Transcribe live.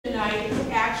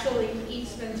actually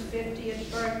Eastman's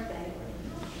 50th birthday.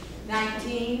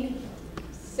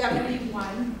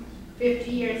 1971,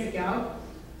 50 years ago.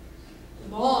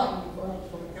 Long before.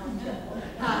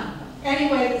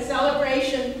 Anyway, the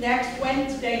celebration next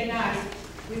Wednesday night,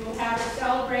 we will have a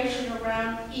celebration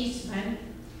around Eastman.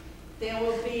 There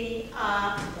will be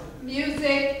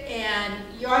music, and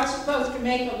you're supposed to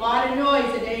make a lot of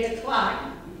noise at 8 o'clock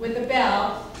with a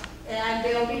bell, and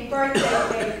there'll be birthday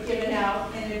cake given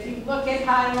out. And if you look at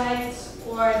highlights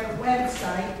or the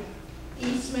website,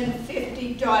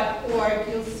 eastman50.org,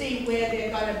 you'll see where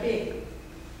they're going to be.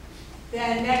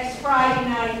 Then next Friday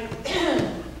night,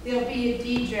 there'll be a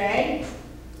DJ.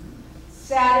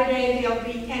 Saturday, there'll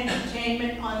be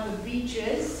entertainment on the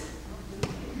beaches.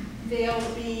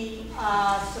 There'll be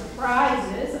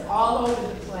surprises all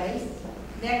over the place.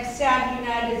 Next Saturday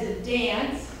night is a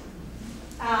dance.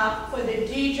 For the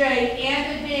DJ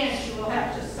and the dance, you will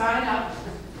have to sign up.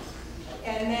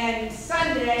 And then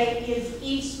Sunday is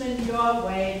Eastman Your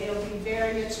Way. There'll be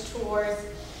various tours.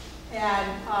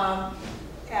 And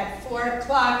at 4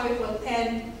 o'clock, it will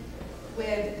end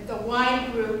with the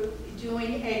wine group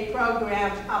doing a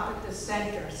program up at the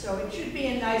center. So it should be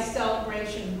a nice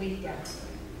celebration weekend.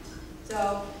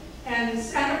 So, and the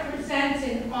center presents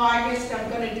in August. I'm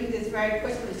going to do this very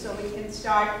quickly so we can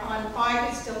start. On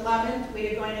August 11th, we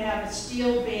are going to have a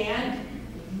steel band.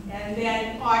 And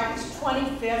then August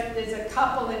 25th, there's a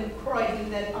couple in Croydon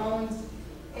that owns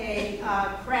a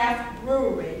craft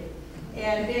brewery.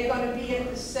 And they're going to be at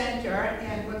the center,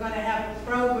 and we're going to have a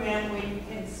program where you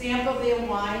can sample their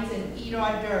wines and eat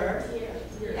hors d'oeuvres.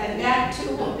 And that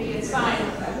too will be a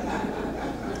sign-up.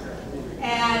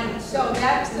 And so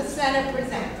that's the center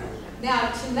presenter.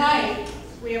 Now tonight,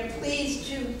 we are pleased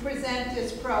to present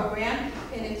this program,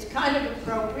 and it's kind of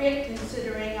appropriate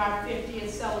considering our 50th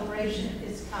celebration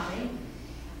is coming.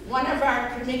 One of our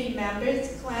committee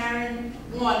members, Clarence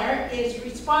Warner, is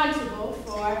responsible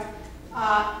for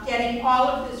getting all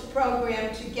of this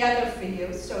program together for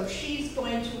you. So she's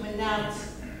going to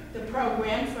announce the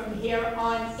program from here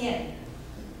on in.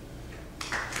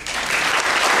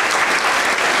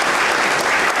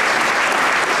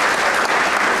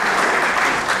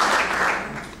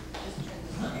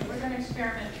 We're going to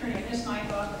experiment turning this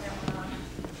mic off and then one on.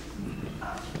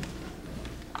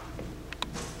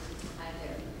 Hi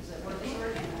there. Is it working?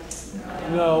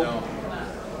 No.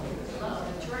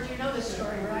 George, you know this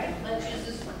story, right? Let's use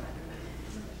this one.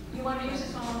 You want to use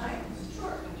this one all night?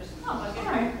 Sure. Just, oh, okay. All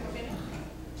right. Okay.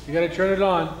 You got to turn it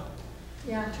on.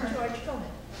 Yeah, turn. George, go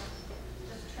ahead.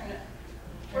 Just turn it.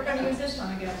 We're going to use this one,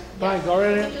 I guess. Fine, go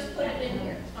right You in. just put it in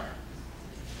here.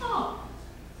 Oh,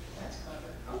 that's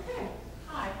clever. Okay.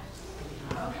 Hi.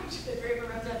 Welcome to the Great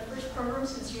Remember first program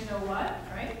since you know what,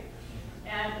 right?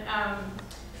 And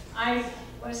I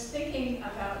was thinking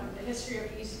about the history of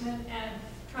Eastman and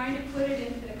trying to put it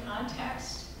into the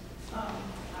context,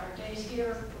 our days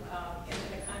here, into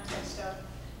the context of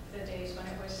the days when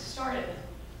it was started.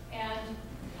 And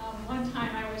one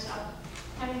time I was out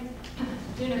having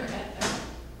dinner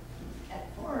at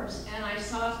Forbes, and I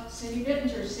saw Cindy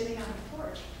Bittinger sitting on the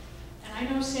porch. And I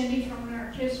know Cindy from when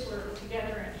our kids were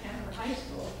together in Hanover High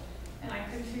School, and I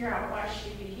couldn't figure out why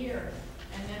she'd be here.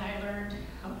 And then I learned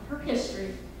of her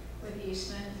history with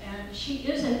Eastman, and she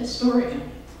is a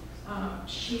historian.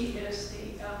 She is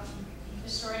the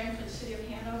historian for the city of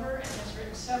Hanover and has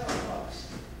written several books.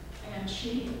 And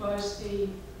she was the, I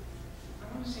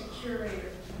want to say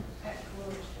curator at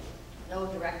Coolidge. No,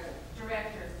 director.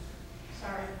 Director.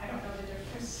 Sorry, I don't know the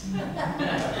difference.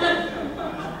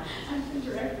 I'm the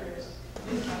director is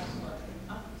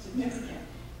significant.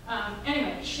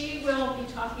 Anyway, she will be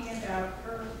talking about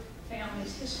her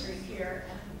family's history here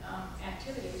and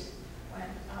activities when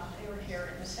they were here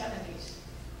in the 70s.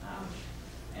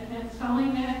 And then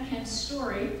following that, Ken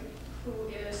Story, who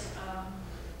is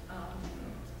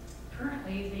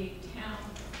currently the town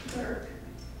clerk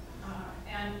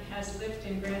and has lived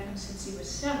in Grantham since he was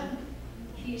 7.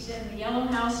 He's in the yellow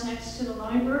house next to the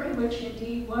library, which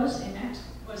indeed was an inn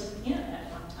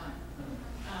at one time.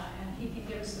 And he can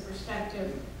give us the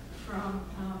perspective from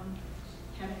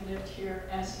having lived here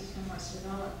as Eastman was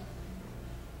developed.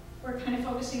 We're kind of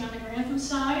focusing on the Grantham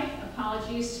side.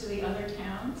 Apologies to the other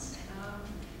towns,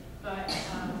 but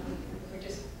we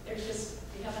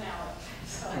have an hour,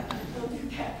 so we'll do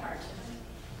that part tonight.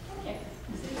 Okay.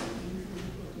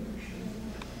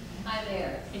 Hi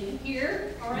there. Can you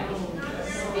hear? All right.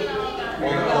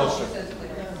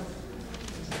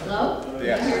 Hello?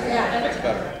 Yes. Yeah. That's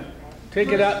better.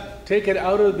 Take it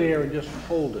out of there and just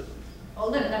hold it.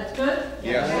 Hold it, that's good?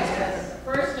 Yes.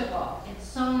 First of all, it's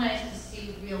so nice to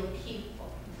see real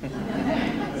people. I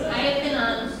have been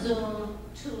on Zoom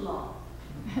long.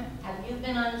 Have you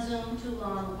been on Zoom too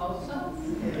long also?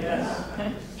 Yes.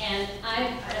 And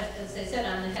as I said,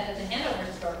 I'm the head of the Hanover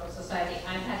Historical Society.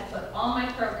 I've had to put all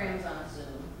my programs on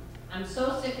Zoom. I'm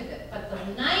so sick of it. But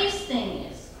the nice thing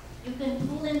is, you can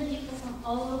pull in people from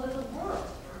all over the world.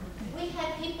 We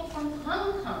had people from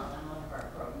Hong Kong on one of our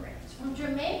programs, from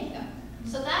Jamaica.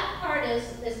 So that part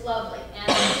is lovely.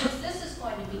 And since this is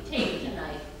going to be taped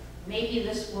tonight, maybe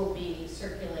this will be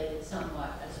circulated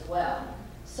somewhat as well.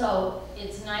 So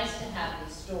it's nice to have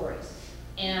these stories.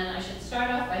 And I should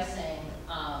start off by saying,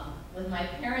 with my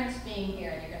parents being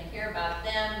here, and you're going to hear about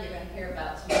them, you're going to hear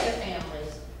about some other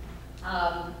families,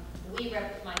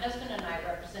 my husband and I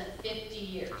represent 50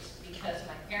 years because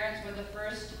my parents were the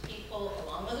first people,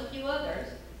 along with a few others,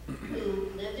 who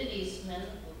lived at Eastman,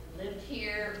 lived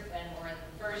here and were in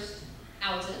the first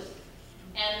houses.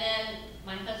 And then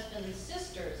my husband's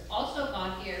sisters also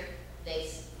got here.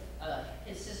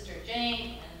 His sister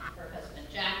Jane and her husband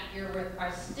Jack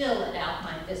are still at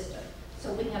Alpine Vista.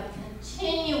 So we have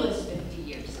continuous 50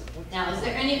 years. Now, is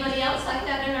there anybody else like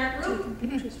that in our group?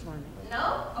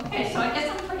 No? Okay, so I guess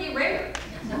I'm pretty rare.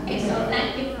 Okay, so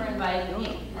thank you for inviting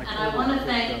me. And I want to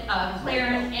thank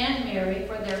Claren and Mary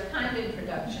for their kind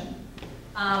introduction.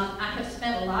 I have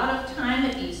spent a lot of time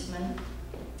at Eastman,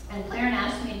 and Claren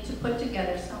asked me to put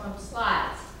together some of the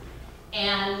slides.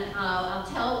 And I'll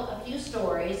tell a few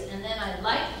stories, and then I'd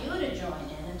like you to join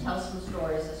in and tell some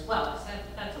stories as well, because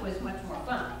that's always much more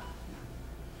fun.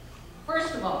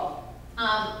 First of all,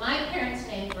 my parents'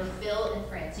 names were Phil and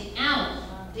Francie Allen.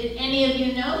 Did any of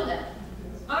you know them?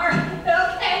 All right,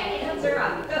 okay, hands are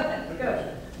up. Good,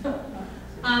 good.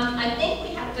 I think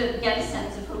we have to get a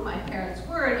sense of who my parents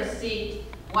were to see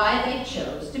why they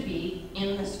chose to be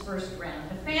in this first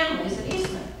round of families at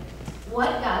Eastman.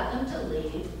 What got them to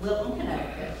leave Wilton,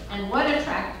 Connecticut, and what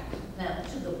attracted them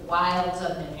to the wilds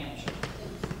of New Hampshire?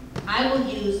 I will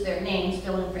use their names,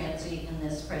 Phil and Francie, in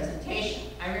this presentation.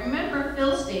 I remember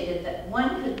Phil stated that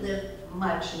one could live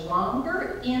much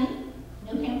longer in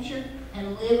New Hampshire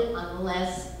and live on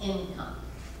less income.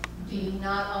 Do you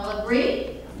not all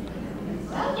agree?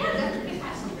 Well, yeah, that's pretty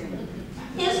fascinating.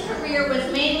 His career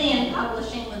was mainly in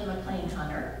publishing with McLean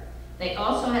Hunter. They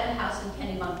also had a house in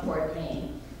Kennebunkport,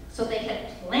 Maine. So they had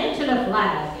planted a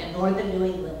flag in northern New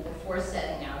England before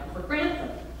setting out for Grantham.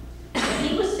 When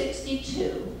he was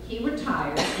 62, he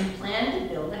retired and planned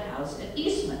to build a house at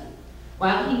Eastman.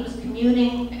 While he was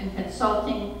commuting and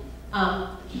consulting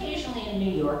occasionally in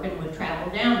New York and would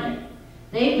travel down there,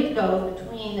 they would go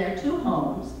between their two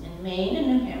homes in Maine and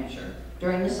New Hampshire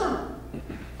during the summer.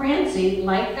 Francie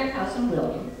liked their house in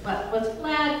Wilton, but was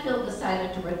glad Phil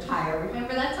decided to retire.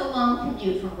 Remember, that's a long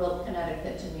commute from Wilton,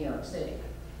 Connecticut to New York City.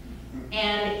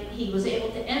 And he was able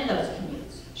to end those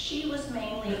commutes. She was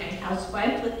mainly a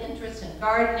housewife with interests in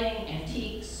gardening,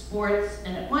 antiques, sports,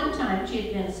 and at one time she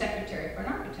had been a secretary for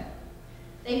an architect.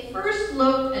 They first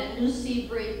looked at New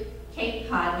Seabury, Cape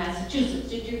Cod, Massachusetts.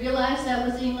 Did you realize that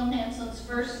was Emil Hansen's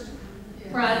first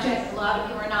project? A lot of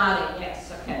you are nodding,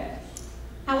 yes, okay.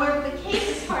 However, the Cape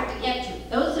is hard to get to.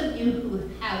 Those of you who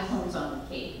have homes on the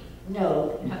Cape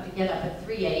know you have to get up at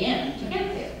 3 a.m. to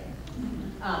get there.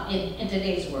 In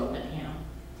today's world,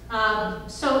 anyhow.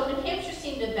 So New Hampshire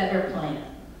seemed a better plan.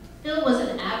 Phil was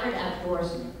an avid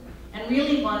outdoorsman and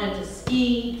really wanted to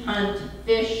ski, hunt,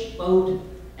 fish, boat,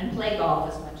 and play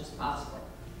golf as much as possible.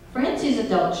 Francie's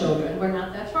adult children were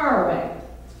not that far away.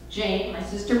 Jane, my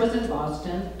sister, was in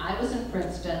Boston, I was in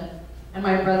Princeton, and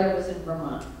my brother was in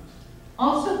Vermont.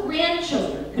 Also,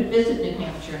 grandchildren could visit New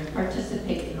Hampshire and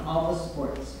participate in all the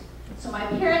sports. So my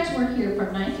parents were here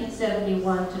from 1971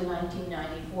 to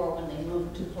 1994 when they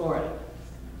moved to Florida.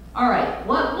 All right,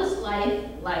 what was life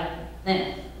like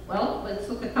then? Well, let's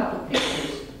look at a couple of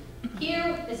pictures.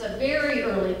 Here is a very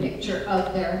early picture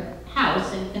of their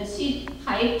house, and you can see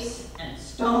pipes and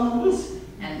stones,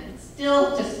 and it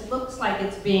still just looks like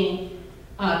it's being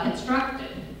constructed.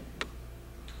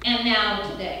 And now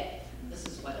today, this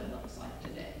is what it looks like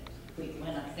today. We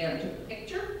went up there and took a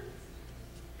picture.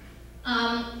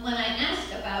 When I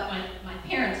asked about my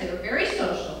parents, they were very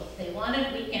social. They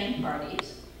wanted weekend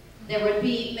parties. There would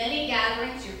be many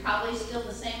gatherings. You're probably still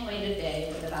the same way today,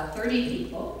 with about 30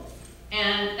 people.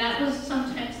 And that was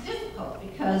sometimes difficult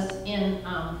because in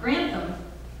Grantham,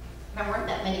 there weren't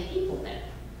that many people there.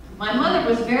 My mother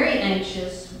was very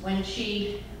anxious when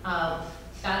she got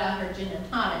out her gin and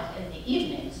tonic in the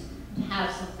evenings to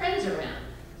have some friends around.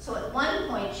 So at one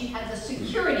point, she had the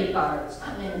security guards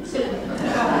come in and sit with her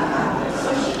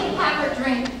so she could have her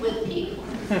drink with people.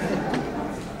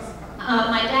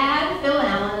 My dad, Phil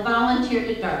Allen, volunteered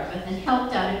at Dartmouth and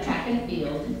helped out at track and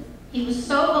field. He was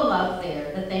so beloved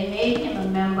there that they made him a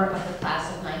member of the class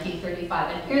of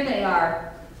 1935. And here they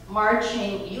are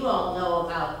marching. You all know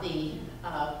about the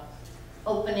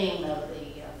opening of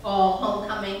the fall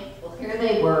homecoming. Well, here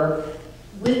they were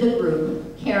with the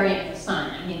group carrying the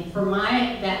sign. I mean, for my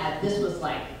dad, this was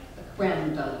like the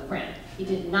creme de la creme. He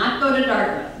did not go to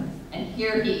Dartmouth, and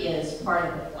here he is, part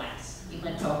of the class. He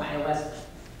went to Ohio Wesleyan.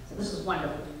 So this was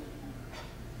wonderful.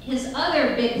 His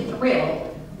other big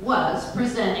thrill was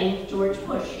presenting George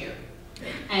Bush here.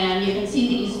 And you can see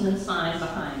the Eastman sign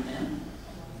behind them.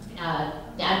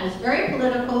 Dad was very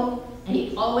political, and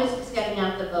he always was getting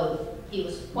out the vote. He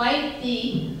was quite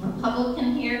the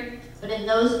Republican here, but in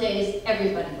those days,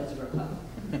 everybody was a Republican.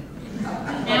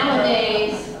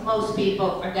 Nowadays, most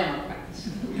people are Democrats.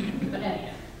 But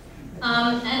anyhow.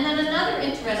 And then another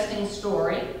interesting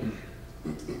story.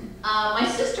 My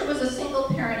sister was a single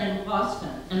parent in Boston,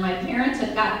 and my parents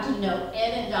had gotten to know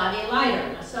Ed and Dottie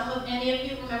Leiter. Now, any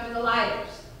of you remember the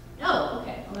Leiters? No?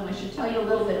 Okay, well then I should tell you a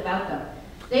little bit about them.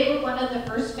 They were one of the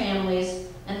first families,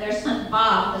 and their son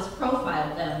Bob has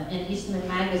profiled them in Eastman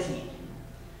magazine.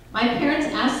 My parents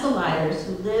asked the Leiters,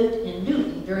 who lived in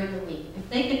Newton during the week, if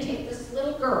they could take this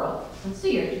little girl, and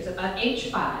see her, she's about age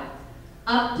 5,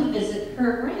 up to visit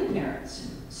her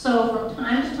grandparents. So from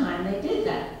time to time, they did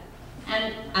that.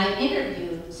 And I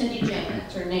interviewed Cindy Jane,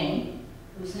 that's her name,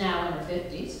 who's now in her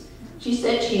 50s. She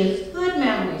said she has good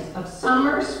memories of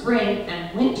summer, spring,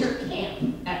 and winter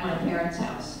camp at my parents'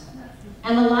 house.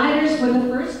 And the Leiters were the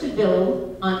first to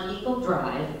build on Eagle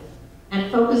Drive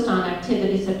and focused on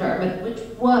activities at Dartmouth, which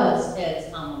was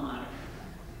Ed's alma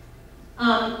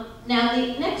mater. Now,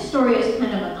 the next story is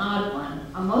kind of an odd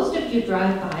one. Most of you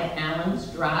drive by Allen's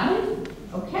Drive.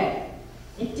 Okay.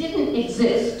 It didn't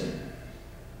exist.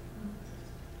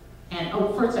 And,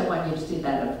 oh, first I want you to see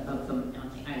that of them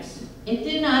on the ice. It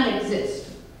did not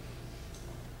exist.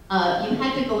 You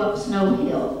had to go up Snow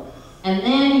Hill, and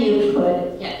then you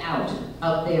could get out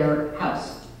of their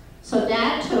house. So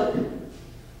Dad took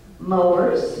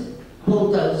mowers,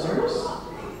 bulldozers.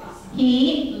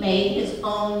 He made his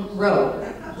own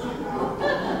road.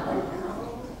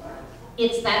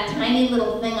 It's that tiny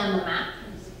little thing on the map.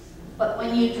 But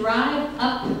when you drive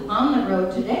up on the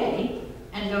road today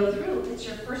and go through, it's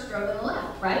your first road on the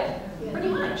left, right? Yeah. Pretty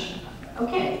much.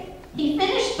 Okay. He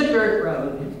finished the dirt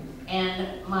road, and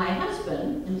my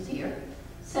husband, who's here,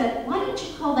 said, why don't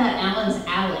you call that Allen's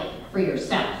Alley for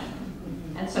yourself?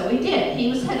 And so we did. He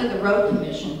was head of the road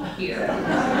commission here.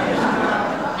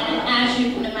 And as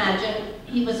you can imagine,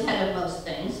 he was head of most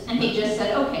things, and he just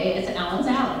said, okay, it's Allen's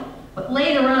Alley. But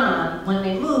later on, when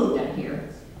they moved up here,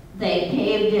 they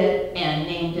paved it and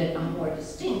named it a more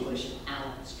distinguished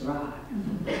Allen's Drive.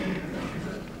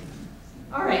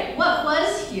 All right, what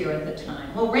was here at the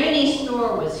time? Well, Rainey's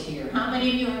Store was here. How many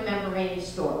of you remember Rainey's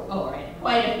Store? Oh, all right,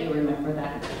 quite a few remember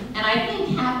that. And I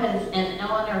think happened, and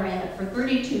Eleanor ran it for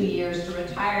 32 years to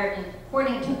retire, and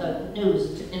according to the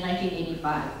news, in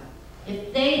 1985.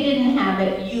 If they didn't have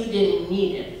it, you didn't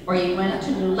need it, or you went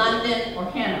to New London or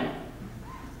Hanover.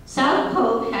 South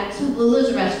Cove had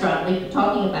Lula's restaurant. We've been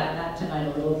talking about that tonight a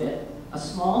little bit. A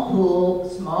small pool,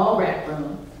 small rec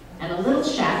room, and a little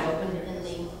shack open in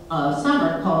the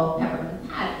summer called Peppermint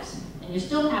Patties. And you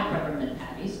still have peppermint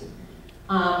patties.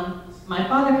 My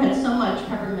father had so much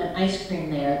peppermint ice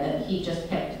cream there that he just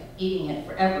kept eating it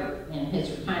forever in his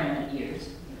retirement years.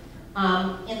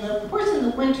 Of course, in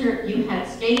the winter, you had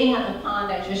skating on the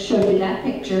pond. I just showed you that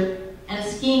picture, and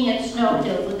skiing at Snow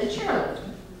Hill with a chairlift.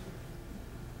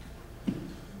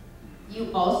 You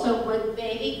also would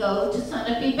maybe go to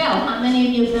Sunapee Bell. How many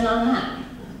of you have been on that?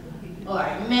 All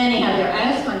right, many have there. I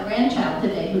asked my grandchild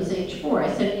today, who's age 4,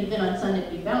 I said, have you been on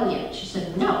Sunapee Bell yet? She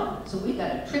said, no. So we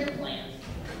got a trip planned.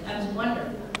 That was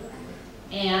wonderful.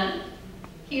 And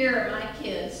here are my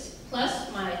kids,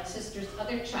 plus my sister's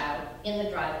other child, in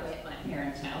the driveway at my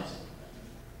parents' house.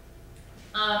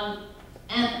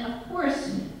 And of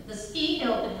course, the ski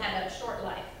hill had a short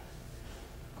life.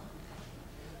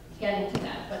 Getting to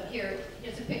that, but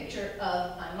here's a picture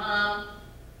of my mom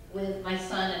with my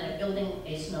son, and they're building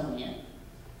a snowman.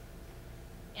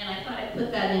 And I thought I'd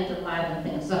put that in to liven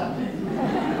things up.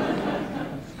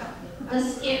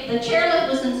 The chairlift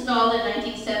was installed in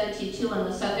 1972 on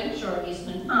the southern shore of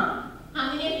Eastman Pond.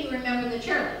 How many of you remember the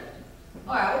chairlift?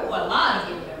 Oh, a lot of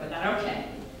you remember that, okay.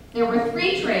 There were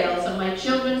 3 trails, and my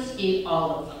children skied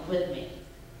all of them with me.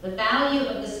 The value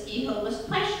of the ski hill was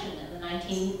questioned in the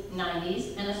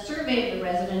 1990s, and a survey of the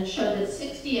residents showed that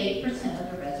 68%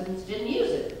 of the residents didn't use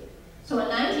it. So in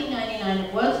 1999,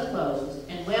 it was closed,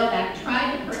 and Whaleback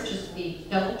tried to purchase the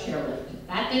double chairlift.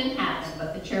 That didn't happen,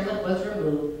 but the chairlift was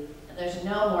removed, and there's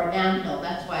no more downhill.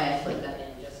 That's why I put that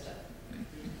in, just to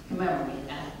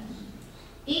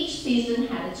season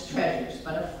had its treasures,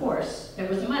 but of course, there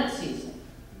was mud season.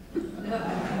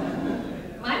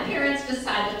 My parents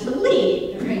decided to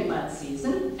leave during mud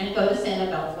season and go to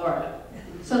Sanibel, Florida.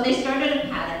 So they started a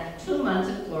pattern of 2 months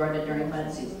in Florida during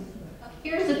mud season.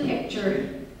 Here's a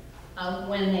picture of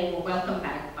when they were welcomed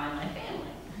back by my family.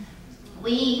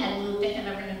 We had moved to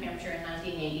Hanover, New Hampshire in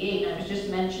 1988, and I was just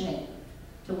mentioning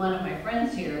to one of my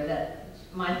friends here that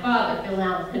my father, Bill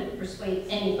Allen, couldn't persuade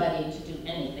anybody to do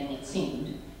anything, it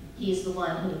seemed. He's the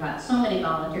one who got so many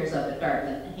volunteers up at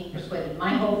Dartmouth, and he persuaded my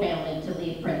whole family to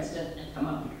leave Princeton and come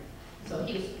up here. So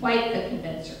he was quite the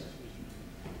convincer.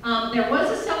 There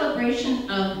was a celebration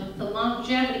of the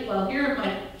longevity. Well, here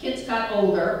my kids got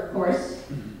older, of course.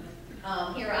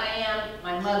 Here I am,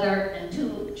 my mother, and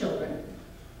 2 children.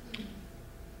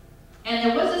 And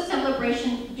there was a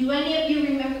celebration. Do any of you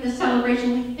remember the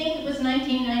celebration? We think it was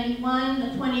 1991,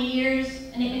 the 20 years.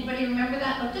 Anybody remember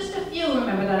that? Oh, just a few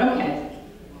remember that, okay.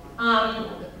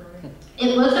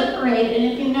 It was a parade,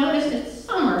 and if you notice, it's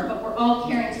summer, but we're all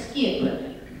carrying ski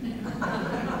equipment.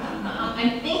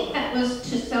 I think that was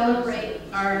to celebrate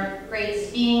our great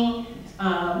skiing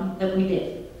that we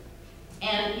did.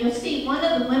 And you'll see one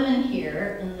of the women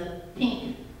here in the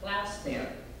pink blouse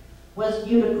there was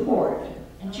Uta Cord.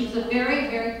 And she was a very,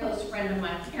 very close friend of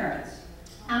my parents.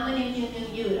 How many of you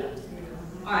knew Uta?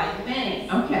 All right, many,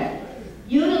 okay.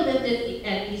 Uta lived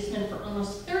at Eastman for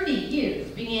almost 30 years,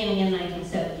 beginning in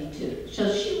 1972.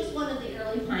 So she was one of the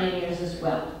early pioneers as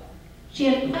well. She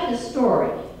had quite a story,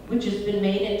 which has been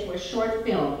made into a short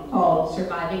film called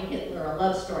Surviving Hitler, a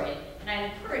Love Story. And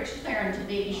I encouraged Claren to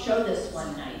maybe show this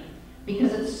one night,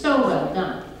 because it's so well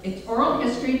done. It's oral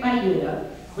history by Uta,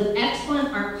 with excellent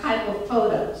archival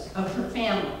photos of her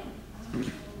family.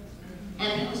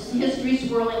 And history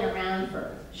swirling around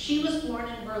her. She was born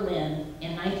in Berlin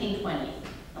in 1920,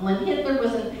 and when Hitler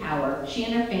was in power, she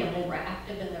and her family were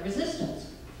active in the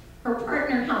resistance. Her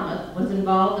partner Helmuth was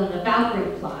involved in the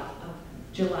Valkyrie plot of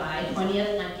July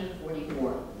 20th,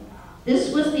 1944.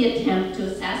 This was the attempt to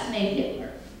assassinate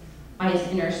Hitler by his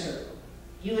inner circle.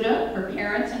 Uta, her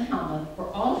parents, and Helmuth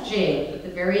were all jailed at the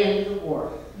very end of the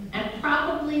war, and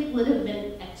probably would have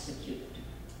been executed.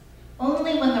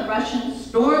 Only when the Russians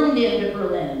stormed into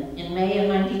Berlin in May of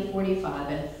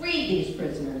 1945 and freed these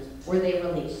prisoners were they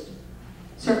released.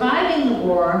 Surviving the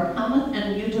war, Helmuth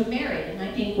and Uta married in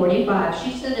 1945.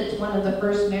 She said it's one of the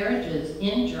first marriages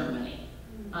in Germany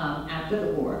after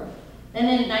the war. Then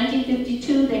in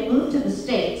 1952, they moved to the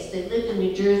States. They lived in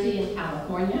New Jersey and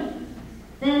California.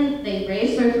 Then they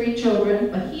raised their 3 children,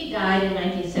 but he died in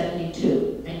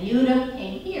 1972, and Uta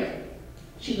came here.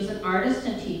 She was an artist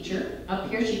and teacher. Up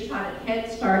here she taught at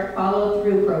Head Start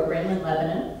follow-through program in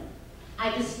Lebanon.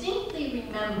 I distinctly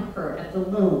remember her at the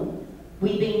loom,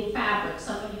 weaving fabric.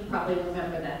 Some of you probably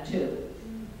remember that too.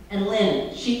 And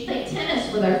linen. She played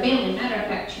tennis with our family. Matter of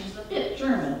fact, she was a bit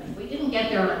German. If we didn't get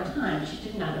there on time, she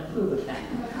did not approve of that.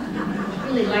 She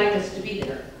really liked us to be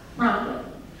there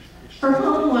promptly. Her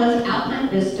home was Alpine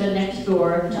Vista next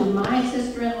door to my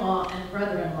sister-in-law and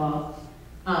brother-in-law,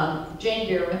 Jane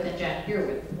Beerwith and Jack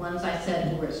Beerwith, the ones I said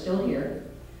who were still here.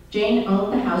 Jane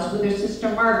owned the house with her sister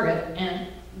Margaret, and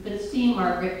you could see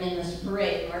Margaret in this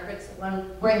parade. Margaret's the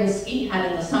one wearing the ski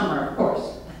hat in the summer, of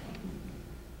course.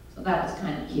 So that was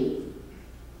kind of cute.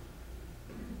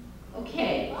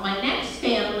 Okay, my next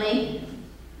family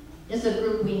is a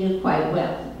group we knew quite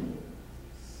well.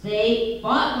 They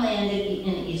bought land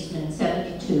in Eastman in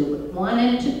 72, but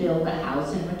wanted to build a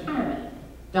house in retirement.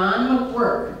 Don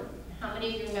McWork. How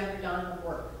many of you remember Don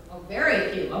McWork? Oh,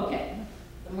 very few, okay.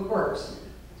 The McWorks.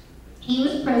 He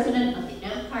was president of the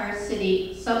Empire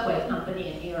City Subway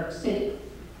Company in New York City,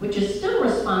 which is still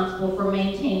responsible for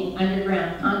maintaining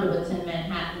underground conduits in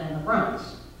Manhattan and the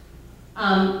Bronx.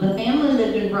 The family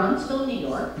lived in Bronxville, New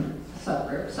York, a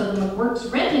suburb, so the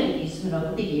McWorks rented Eastman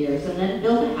over the years and then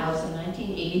built a house in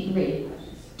 1983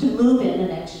 to move in the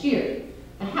next year.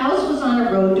 The house was on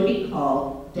a road to be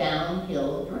called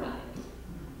Downhill Drive.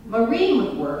 Marie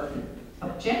McWork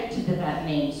objected to that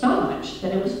name so much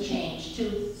that it was changed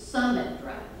to Summit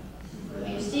Drive.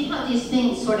 You see how these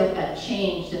things sort of got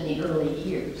changed in the early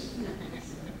years.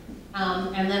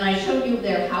 And then I showed you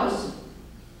their house.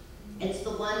 It's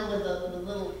the one with the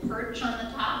little perch on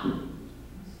the top.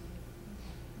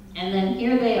 And then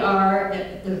here they are,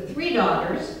 the 3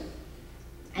 daughters,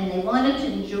 and they wanted to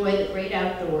enjoy the great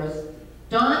outdoors.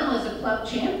 Dawn was a club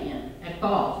champion at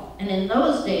golf, and in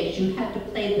those days you had to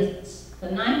play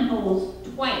the 9 holes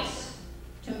twice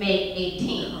to make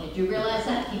 18. Did you realize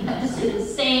that? You had to do the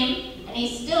same, and he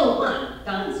still won.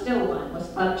 Don still won, was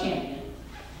club champion.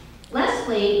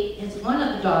 Leslie is one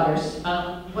of the daughters,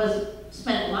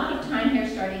 spent a lot of time here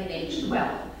starting at age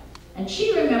 12. and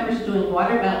she remembers doing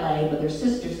water ballet with her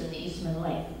sisters in the Eastman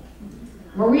Lake.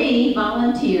 Marie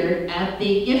volunteered at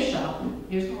the gift shop.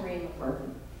 Here's Marie McCord.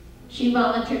 She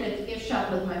volunteered at the gift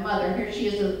shop with my mother. Here she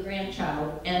is with a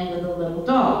grandchild and with a little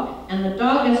dog. And the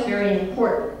dog is very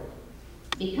important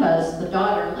because the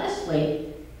daughter,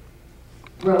 Leslie,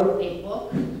 wrote a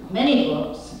book, many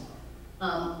books,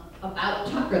 about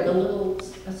Tucker, the little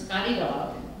Scotty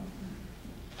dog.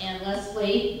 And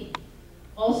Leslie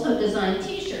also designed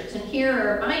t-shirts. And here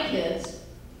are my kids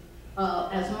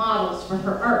as models for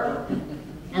her artwork.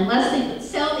 And Leslie would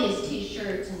sell these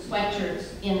t-shirts and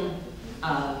sweatshirts in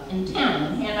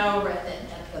town, in Hanover, at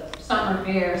the summer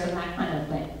fairs and that kind of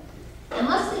thing. And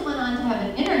Leslie went on to have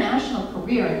an international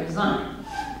career in design.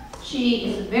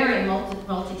 She is a very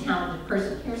multi-talented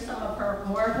person. Here's some of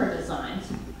more of her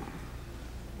designs.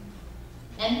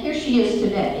 And here she is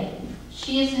today.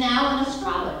 She is now an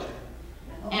astrologer.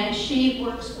 And she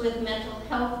works with mental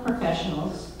health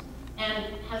professionals and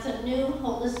has a new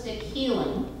holistic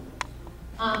healing.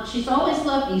 She's always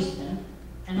loved Eastman,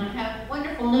 and I have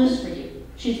wonderful news for you.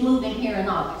 She's moving here in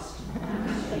August.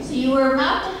 So you are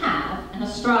about to have an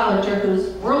astrologer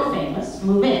who's world famous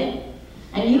move in,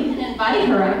 and you can invite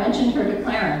her, I mentioned her to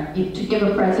Claren, to give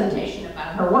a presentation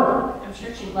about her work. I'm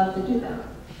sure she'd love to do that.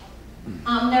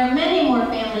 There are many more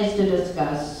families to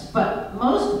discuss, but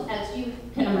most, as you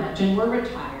can imagine, were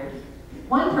retired.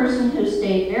 One person who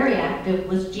stayed very active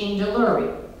was Jean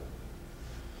Delury.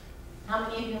 How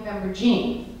many of you remember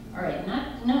Jean? All right,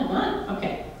 none?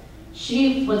 Okay.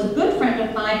 She was a good friend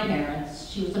of my parents.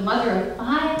 She was a mother of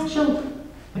 5 children,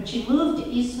 but she moved to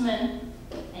Eastman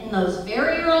in those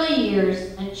very early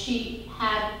years, and she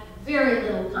had very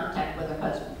little contact with her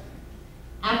husband.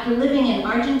 After living in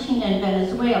Argentina and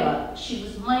Venezuela, she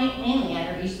was mainly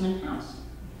at her Eastman house.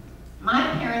 My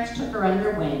parents took her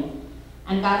under wing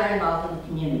and got her involved in the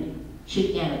community. She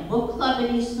began a book club at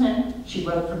Eastman. She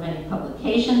wrote for many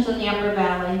publications in the Upper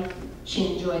Valley.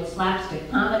 She enjoyed slapstick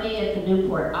comedy at the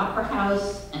Newport Opera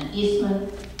House and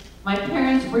Eastman. My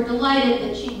parents were delighted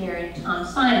that she married Tom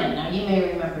Simon. Now, you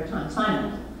may remember Tom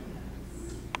Simon.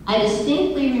 I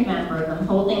distinctly remember them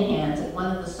holding hands at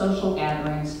one of the social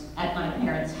gatherings at my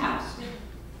parents' house.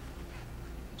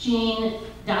 Jean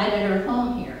died at her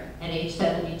home here at age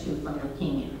 72 from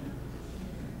leukemia.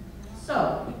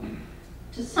 So,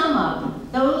 to sum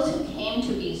up, those who came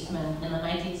to Eastman in the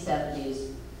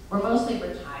 1970s were mostly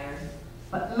retired,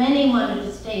 but many wanted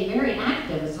to stay very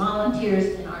active as volunteers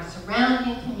in our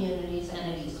surrounding communities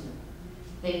and at Eastman.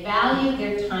 They valued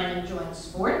their time enjoying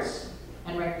sports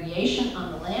and recreation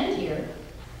on the land here.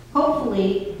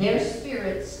 Hopefully, their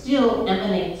spirit still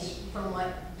emanates from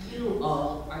what you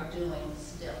all are doing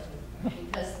still,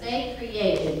 because they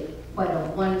created quite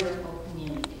a wonderful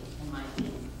community, in my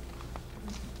opinion.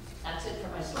 That's it for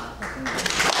my slides.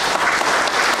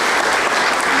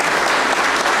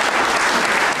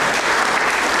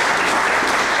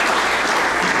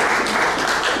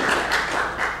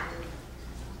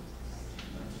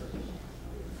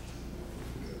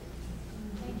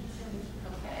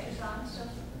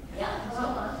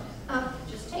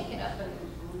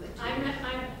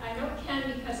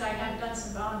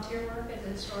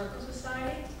 Historical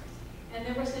Society, and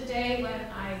there was a day when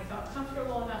I felt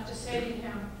comfortable enough to say to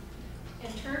him,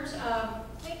 in terms of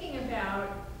thinking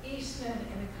about Eastman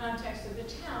in the context of the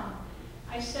town,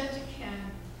 I said to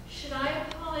Ken, should I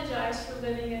apologize for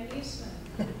living in Eastman?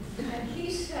 And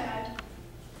he said,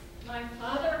 my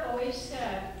father always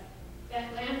said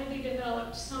that land will be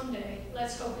developed someday,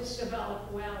 let's hope it's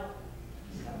developed well.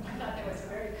 So I thought that was a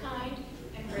very kind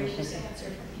and gracious answer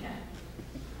from Ken.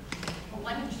 Well,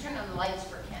 why don't you turn on the lights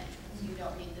for Ken, because you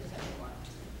don't need this anymore.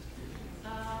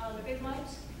 The big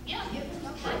lights? Yeah, give them the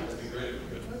lights. That'd be great.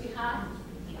 Good. Would be hot.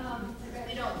 We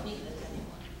don't need this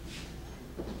anymore.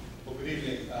 Well,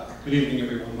 good evening,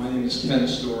 everyone. My name is Ken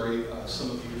Story.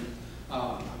 Some of you,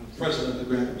 I'm president of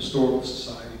the Grantham Historical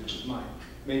Society, which is my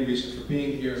main reason for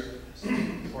being here.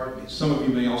 Pardon me. Some of you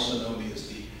may also know me as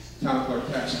the town clerk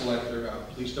tax collector.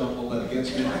 Please don't hold that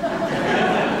against me.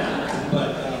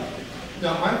 But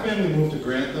now, my family moved to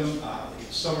Grantham in the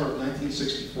summer of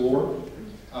 1964.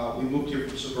 We moved here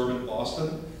from suburban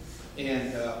Boston.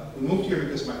 And we moved here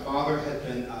because my father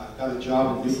had got a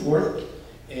job in Newport.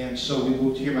 And so we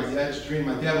moved here. My dad's dream,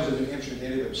 my dad was a New Hampshire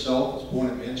native himself, was born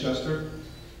in Manchester,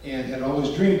 and had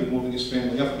always dreamed of moving his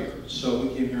family up here. So we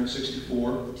came here in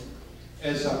 '64.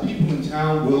 As people in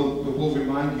town will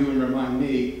remind you and remind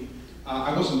me,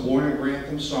 I wasn't born in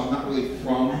Grantham, so I'm not really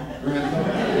from Grantham.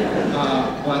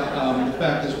 But the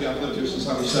fact is, I've lived here since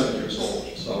I was 7 years old.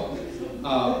 So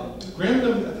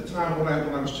Grantham at the time, when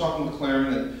I was talking to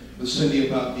Claren, and with Cindy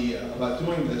about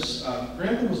doing this.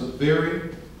 Grantham was a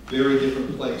very, very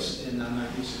different place in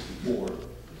 1964.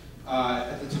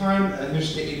 At the time,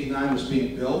 Interstate 89 was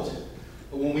being built,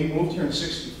 but when we moved here in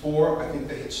 '64, I think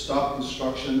they had stopped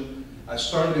construction. I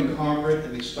started in Concord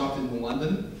and they stopped in New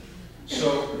London.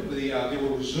 So they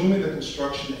were resuming the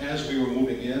construction as we were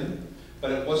moving in,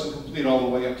 but it wasn't complete all the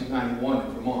way up to 91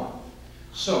 in Vermont.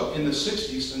 So in the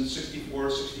 60s, in 64,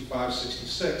 65,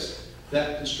 66,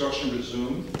 that construction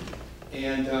resumed,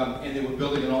 and they were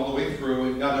building it all the way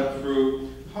through, and got up through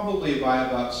probably by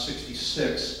about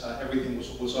 66, everything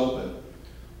was open.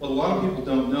 What a lot of people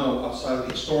don't know outside of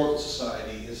the Historical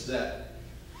Society is that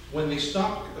when they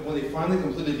finally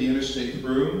completed the interstate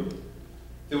through,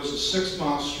 there was a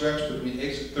 6-mile stretch between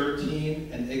exit 13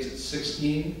 and exit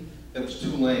 16 that was 2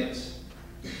 lanes,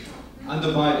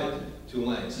 undivided 2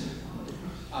 lanes.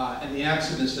 And the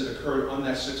accidents that occurred on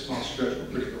that 6-mile stretch were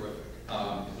pretty horrific.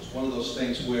 It was one of those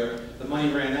things where the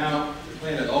money ran out. The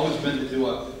plan had always been to do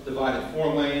a divided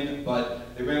 4-lane,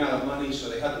 but they ran out of money, so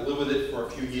they had to live with it for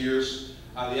a few years.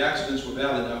 The accidents were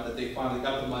bad enough that they finally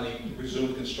got the money,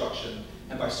 resumed construction,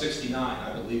 and by 69,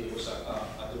 I believe it was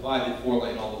a divided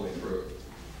 4-lane all the way through.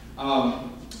 I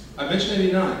mentioned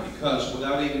 89 because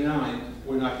without 89,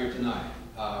 we're not here tonight.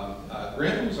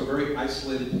 Grantham was a very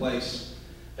isolated place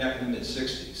back in the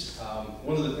mid-60s.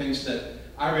 One of the things that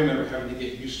I remember having to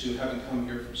get used to, having come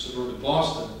here from suburban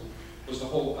Boston, was the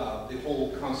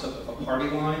whole concept of a party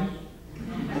line,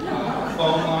 a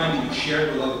phone line that you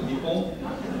shared with other people.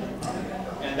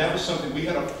 And that was something, we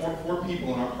had four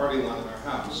people in our party line in our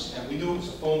house, and we knew the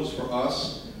phone was for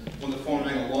us when the phone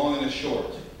rang a long and a short.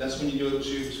 That's when you knew it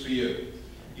was for you.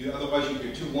 Otherwise you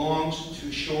hear 2 longs,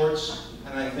 2 shorts,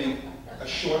 and I think a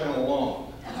short and a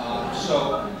long.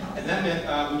 And that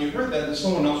meant when you heard that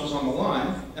someone else was on the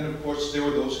line, and of course there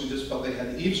were those who just felt they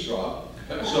had to eavesdrop,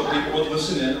 so people would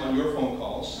listen in on your phone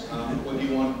calls, whether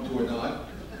you wanted to or not.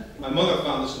 My mother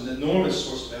found this an enormous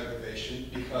source of aggravation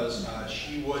because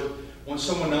she would, when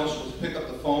someone else would pick up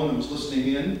the phone and was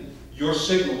listening in, your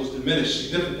signal was diminished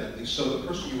significantly, so the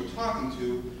person you were talking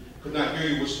to could not hear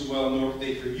you as well, nor could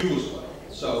they hear you as well.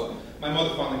 So my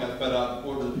mother finally got fed up,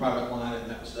 ordered the private line, and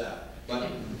that was that. But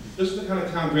this is the kind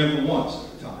of town Grantham was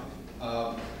at the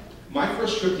time. My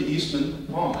first trip to Eastman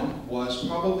Pond was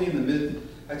probably in the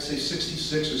I'd say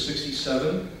 66 or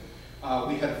 67.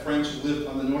 We had friends who lived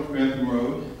on the North Grantham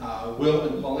Road, Will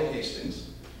and Polly Hastings.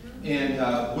 And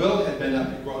Will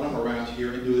had grown up around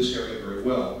here and knew this area very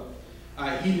well.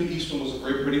 He knew Eastman was a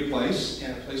very pretty place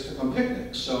and a place to come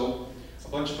picnic. So a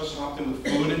bunch of us hopped in with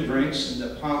food and drinks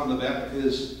and piled in the back of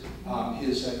his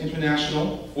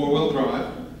International 4-wheel drive.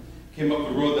 Came up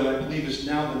the road that I believe is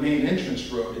now the main entrance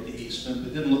road into Eastman,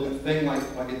 but didn't look a thing like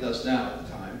it does now at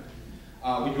the time.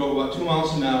 We drove about 2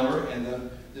 miles an hour and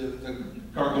the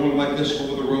car going like this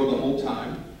over the road the whole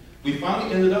time. We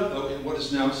finally ended up though in what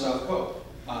is now South Cove.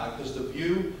 Because the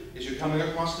view, as you're coming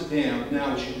across the dam,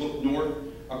 now as you look north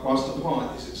across the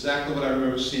pond, is exactly what I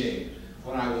remember seeing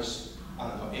when I was, I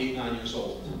don't know, 8, 9 years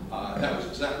old. That was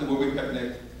exactly where we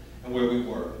picnicked and where we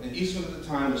were. And Eastman at the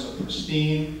time was a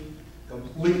pristine,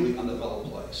 completely undeveloped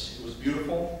place. It was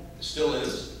beautiful, it still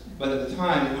is, but at the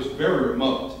time it was very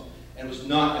remote and was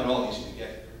not at all easy to get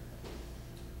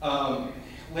here.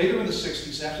 Later in the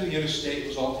 60s, after the interstate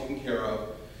was all taken care of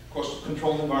course, the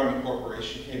Controlled Environment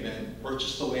Corporation came in,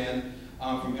 purchased the land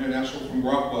from International, from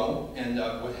Rockwell, and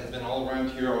what had been all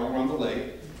around here, all around the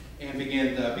lake, and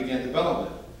began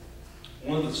development.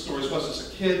 One of the stories was,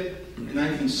 as a kid, in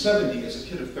 1970, as a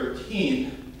kid of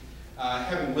 13,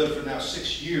 having lived for now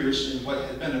 6 years in what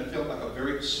had been, it felt like a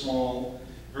very small,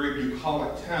 very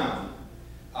bucolic town,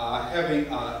 having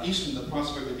Eastman, the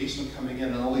prospect of Eastman coming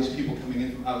in and all these people coming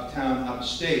in from out of town, out of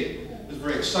state, was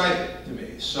very exciting to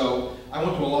me. So I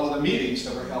went to a lot of the meetings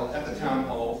that were held at the town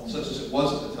hall, such as it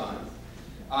was at the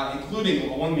time, including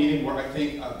one meeting where I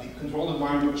think the Controlled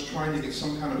Environment was trying to get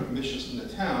some kind of permissions from the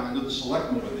town. I knew the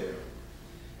selectmen were there.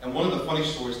 And one of the funny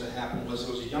stories that happened was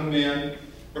there was a young man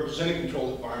representing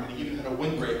Controlled Environment. He even had a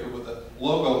windbreaker with a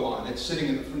logo on it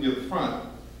sitting near the front.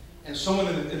 And someone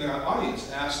in the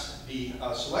audience asked the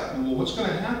selectmen, well, what's going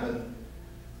to happen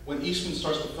when Eastman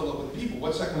starts to fill up with people?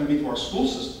 What's that going to mean to our school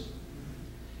system?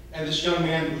 And this young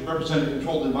man who was representing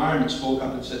Controlled Environment spoke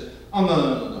up and said, oh,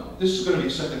 no. This is going to be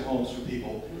second homes for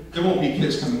people. There won't be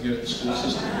kids coming here to the school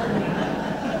system.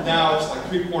 Now it's like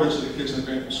 3/4 of the kids in the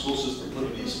Grantham school system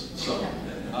live in Eastman. So,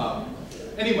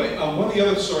 anyway, one of the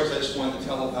other stories I just wanted to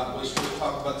tell about was to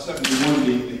talk about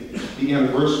 71, the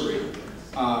anniversary.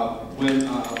 When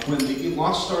the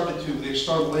lots they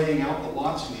started laying out the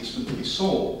lots in Eastman to be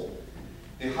sold.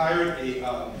 They hired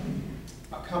a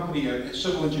company, a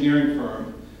civil engineering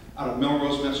firm, out of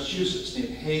Melrose, Massachusetts, named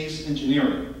Hayes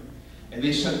Engineering. And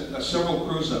they sent several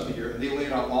crews up here, and they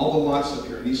laid out all the lots up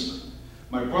here in Eastman.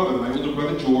 My older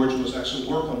brother George, was actually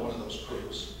working on one of those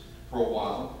crews for a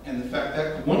while. And the fact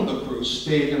that one of the crews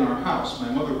stayed in our house. My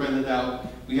mother rented out,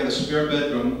 we had a spare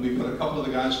bedroom. We put a couple of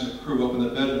the guys in the crew up in the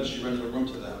bedroom. She rented a room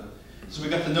to them. So we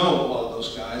got to know a lot of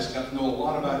those guys, got to know a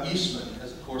lot about Eastman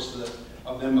as, of course,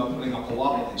 of them putting up the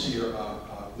lot lines here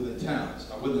within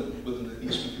towns, within the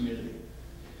Eastman community.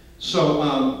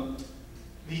 So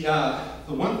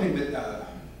the one thing that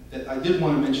I did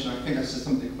want to mention, I think I said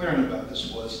something clear about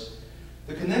this, was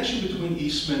the connection between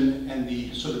Eastman and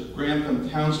the sort of Grantham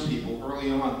townspeople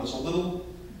early on was a little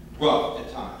rough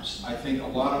at times. I think a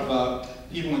lot of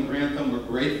people in Grantham were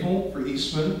grateful for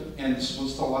Eastman, and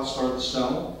once the lot started to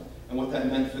sell, and what that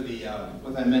meant for the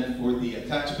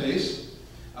tax base.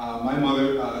 My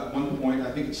mother, at one point,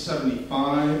 I think it's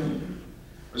 75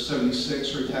 or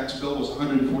 76, her tax bill was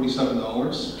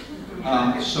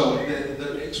 $147. So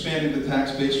the expanding the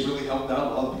tax base really helped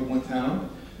out a lot of people in town.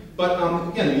 But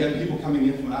again, we had people coming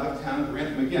in from out of town.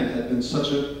 Grantham, again, had been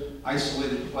such an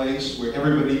isolated place where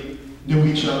everybody knew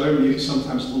each other, maybe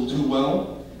sometimes a little too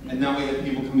well. And now we had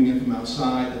people coming in from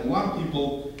outside. And a lot of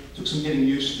people took some getting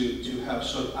used to have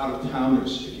sort of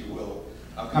out-of-towners, if you will,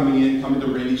 coming to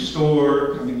Rainey's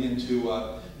store, coming in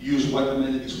to use what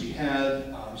amenities we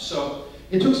had. So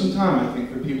it took some time, I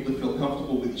think, for people to feel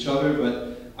comfortable with each other, but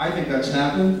I think that's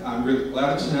happened. I'm really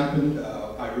glad it's happened.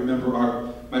 I remember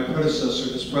my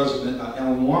predecessor as president,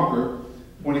 Alan Walker,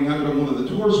 pointing out during one of the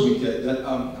tours we did that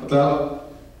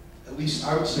about, at least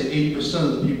I would say 80%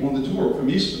 of the people on the tour were from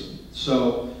Eastman.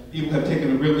 So people have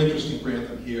taken a real interest in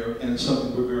Grantham here, and it's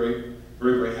something we're very,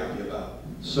 very, very happy about.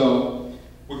 So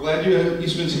we're glad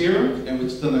Eastman's here, and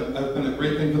it's been a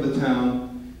great thing for the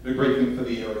town, and a great thing for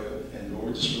the area, and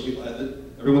we're just really glad that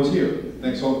everyone's here.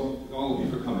 Thanks all of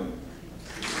you for coming.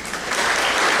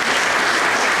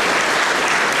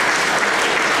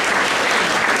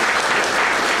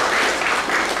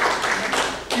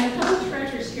 And a couple of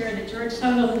treasures here that George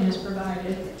Sutherland has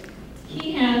provided.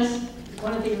 He has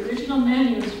one of the original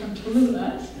menus from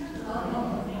Tallulah,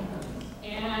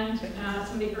 and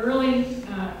some of the early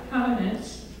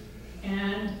covenants,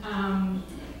 and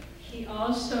he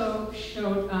also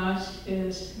showed us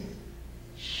his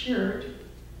shirt,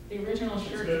 the original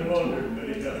shirt. It's been longer, but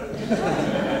he does.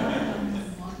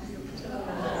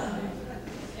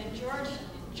 And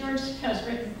George has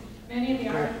written many of the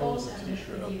articles and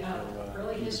the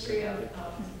early history of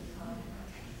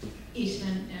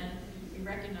Eastman, and we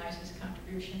recognize his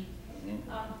contribution.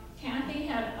 Kathy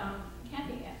had,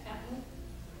 Kathy Atwood?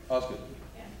 Osgood.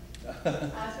 Yeah.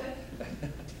 Osgood?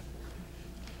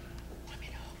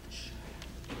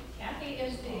 Kathy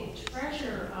is the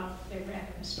treasurer of the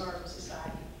Grantham Historical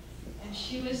Society, and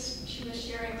she was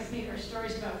sharing with me her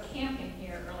stories about camping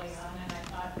here early on, and I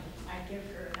thought I'd give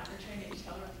her an opportunity to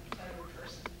tell her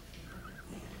person.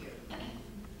 Thank you.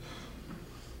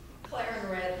 Claire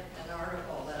read an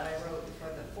article that I wrote for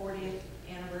the 40th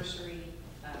anniversary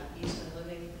Eastman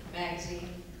Living magazine,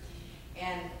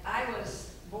 and I was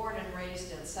born and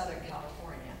raised in Southern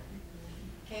California.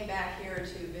 Came back here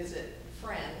to visit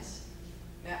friends,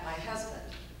 met my husband,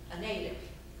 a native.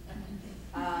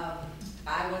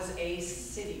 I was a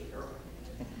city girl,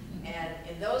 and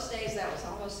in those days that was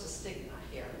almost a stigma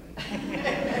here.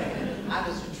 I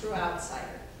was a true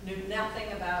outsider, knew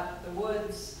nothing about the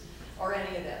woods or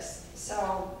any of this.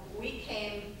 So we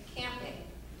came camping,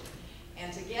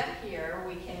 and to get here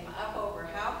we came up over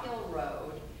Howe Hill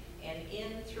Road and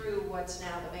in through what's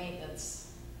now the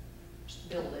maintenance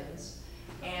buildings,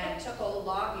 and took old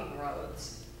logging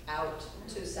roads out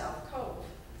to South Cove.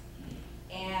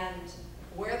 And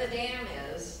where the dam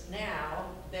is now,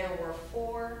 there were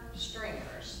 4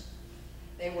 stringers.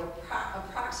 They were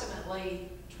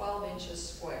approximately 12 inches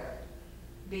square,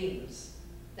 beams.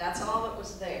 That's all that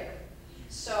was there.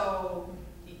 So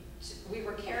we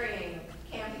were carrying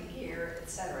camping gear,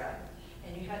 etc.,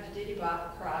 and you had to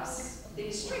diddy-bop across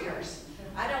these stringers.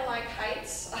 I don't like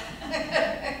heights.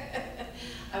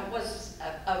 It was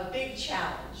a big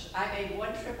challenge. I made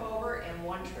 1 trip over and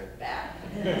 1 trip back.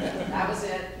 That was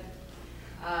it.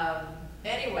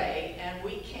 Anyway, and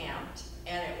we camped,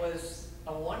 and it was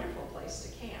a wonderful place to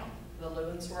camp. The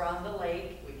loons were on the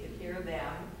lake, we could hear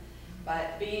them,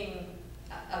 but being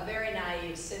a very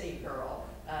naive city girl,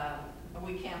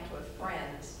 we camped with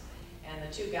friends, and the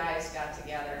 2 guys got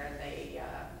together and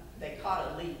they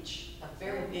caught a leech, a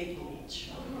very big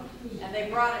leech, and they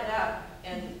brought it up,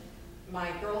 and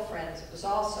my girlfriend was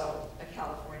also a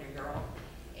California girl,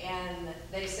 and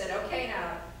they said, okay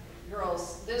now,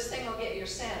 girls, this thing will get your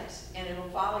scent and it'll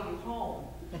follow you home.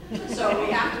 So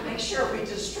we have to make sure we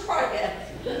destroy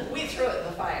it. We threw it in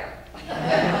the fire.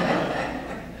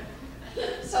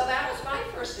 So that was my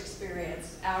first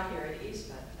experience out here at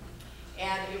Eastman.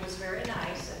 And it was very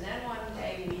nice. And then one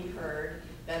day we heard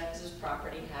that this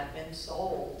property had been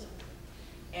sold.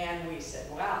 And we said,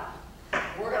 well,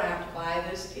 we're going to have to buy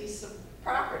this piece of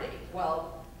property.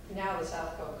 Well, now the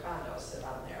South Cove condos sit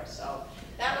on there. So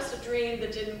that was a dream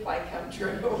that didn't quite come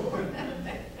true.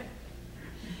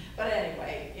 But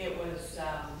anyway, it was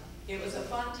a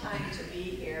fun time to be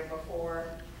here before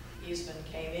Eastman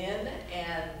came in,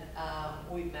 and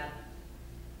we've met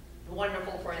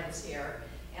wonderful friends here.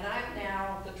 And I'm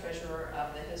now the treasurer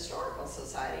of the Historical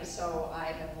Society, so I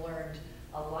have learned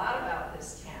a lot about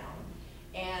this town.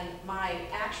 And my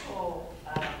actual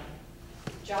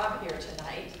job here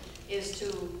tonight is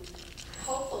to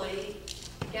hopefully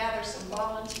gather some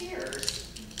volunteers.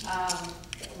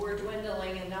 We're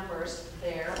dwindling in numbers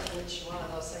there, which one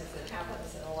of those things that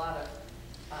happens in a lot of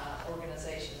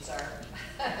organizations are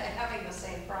having the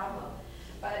same problem.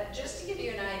 But just to give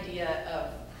you an idea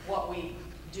of what we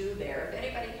do there, if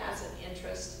anybody has an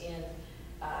interest in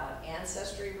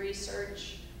ancestry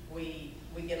research, we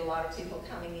get a lot of people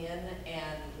coming in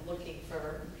and looking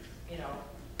for,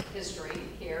 history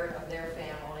here of their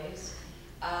families.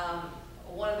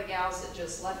 One of the gals that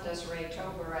just left us, Ray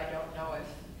Tober, I don't know if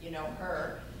you know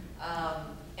her.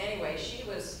 Anyway, she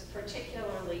was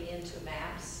particularly into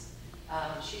maps.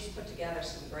 She's put together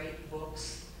some great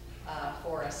books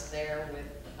for us there with,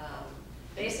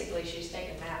 basically she's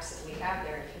taken maps that we have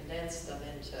there and condensed them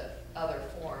into other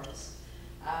forms.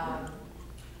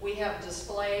 We have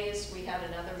displays. We had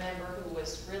another member who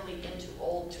was really into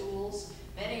old tools,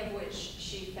 many of which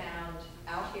she found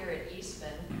out here at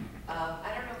Eastman.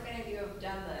 I don't know if any of you have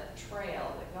done the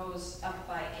trail that goes up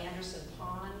by Anderson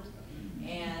Pond,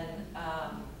 and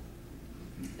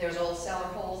there's old cellar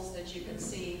holes that you can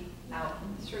see out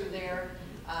through there.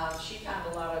 She found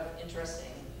a lot of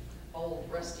interesting old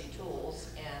rusty tools,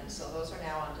 and so those are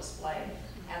now on display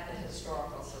at the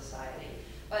Historical Society.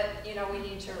 But, we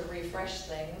need to refresh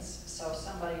things, so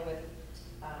somebody with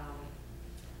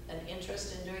an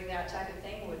interest in doing that type of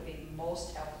thing would be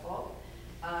most helpful.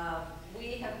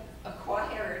 We have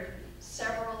acquired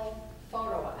several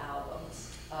photo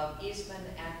albums of Eastman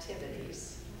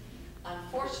activities.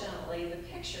 Unfortunately, the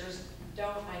pictures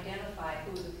don't identify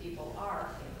who the people are.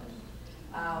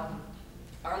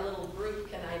 Our little group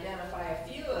can identify a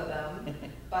few of them,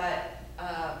 but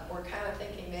we're kind of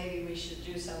thinking maybe we should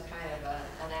do some kind of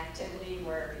an activity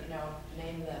where,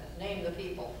 name the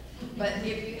people. But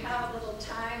if you have a little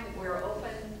time, we're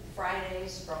open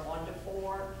Fridays from 1 to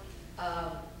 4.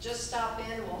 Just stop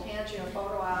in, we'll hand you a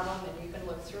photo album and you can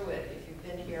look through it. If you've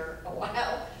been here a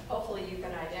while, hopefully you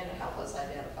can help us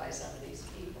identify some of these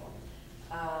people.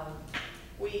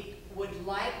 We would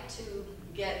like to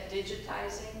get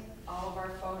digitizing all of our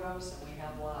photos, and we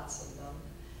have lots of them.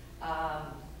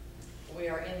 We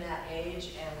are in that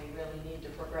age and we really need to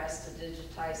progress to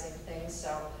digitizing things,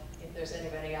 so if there's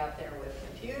anybody out there with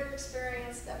computer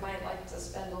experience that might like to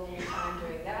spend a little time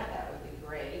doing that, that would be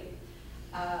great.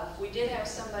 We did have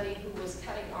somebody who was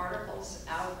cutting articles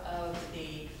out of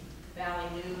the Valley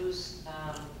News,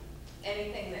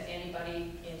 anything that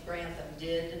anybody in Grantham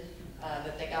did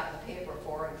that they got in the paper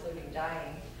for, including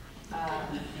dying.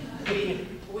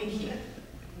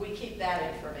 We keep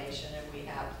that information, and we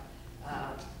have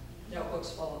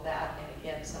notebooks full of that, and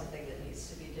again, something that needs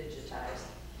to be digitized.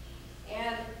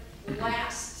 And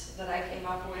last that I came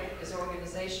up with is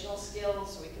organizational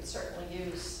skills. We could certainly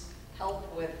use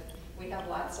help with, we have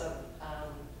lots of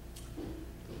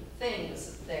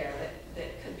things there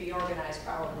that could be organized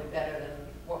probably better than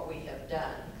what we have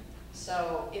done.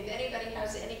 So if anybody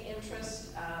has any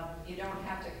interest, you don't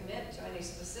have to commit to any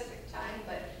specific time,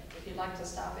 but if you'd like to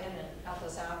stop in and help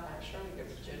us out, I'm sure we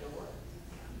could put you to work.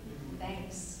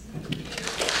 Thanks.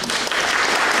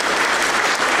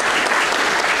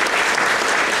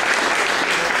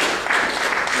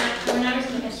 When I was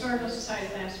in the Historical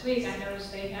Society last week, I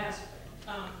noticed they have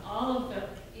all of the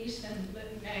Eastman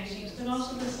magazines, but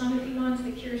also the Sunday ones,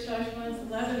 the Kearsarge ones, the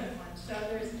Lebanon ones. So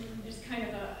there's kind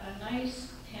of a nice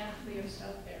panoply of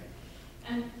stuff there.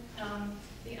 And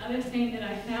the other thing that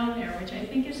I found there, which I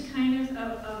think is kind of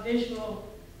a visual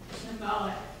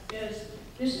symbolic, is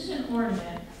this is an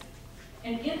ornament,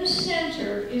 and in the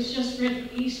center is just written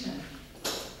Eastman.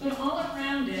 But all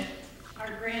around it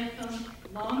are Grantham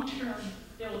long-term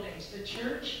buildings, the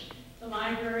church, the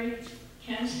library,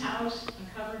 Ken's house,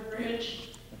 a covered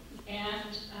bridge,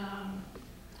 and I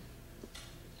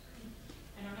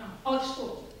don't know, oh, the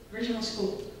school, original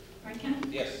school, right, Ken?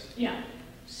 Yes. Yeah.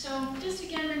 So just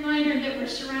again, reminder that we're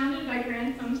surrounded by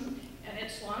Grantham and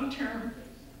its long-term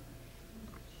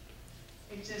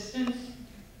existence.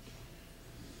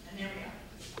 And there we are.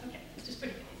 Okay, just put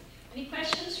it. Any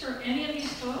questions for any of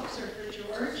these folks, or for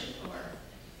George, or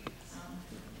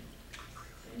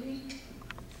Cindy?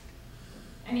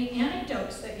 Any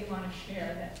anecdotes that you want to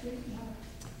share, that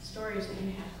stories that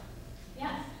you have?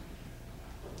 Yes.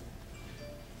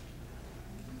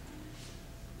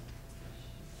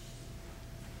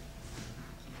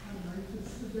 I'd like to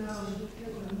sit down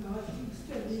because I'm not too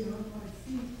steady on my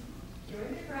feet. Join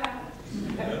the crowd.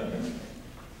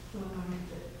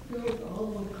 Built all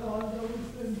the condos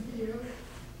in here,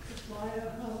 the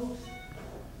firehouse,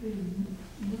 the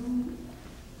new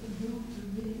to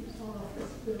me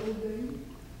office building.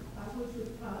 I was a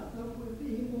partner with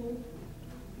Evil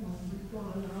when we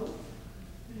bought out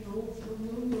the old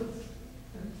saloons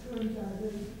and turned that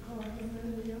into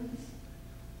condominiums.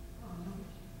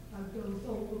 I've built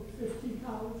over 50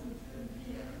 houses in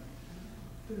here.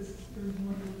 This has been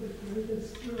one of the greatest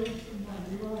thrills of my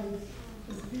life.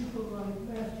 The people I've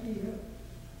met here.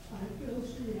 I built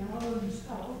the Allen's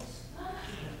house.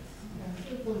 And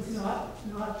it was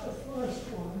not the first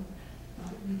one.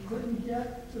 You couldn't get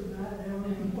to that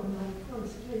area when I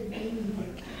first came in.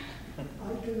 I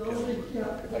could only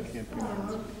get as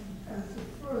far as the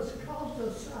first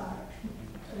cul-de-sac.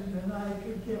 And then I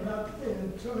could get up there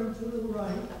and turn to the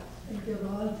right and get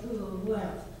on to the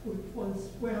left, which was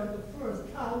where the first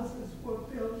houses were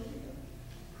built here.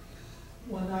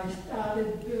 When I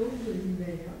started building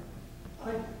there,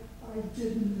 I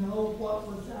didn't know what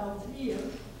was out here.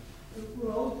 The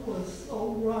road was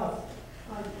so rough,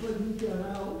 I couldn't get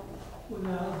out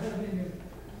without having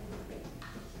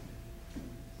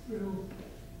a real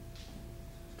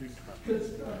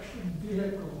construction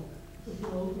vehicle. The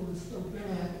road was so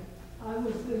bad. I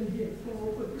was in here for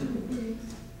over 2 weeks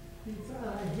before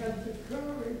I had the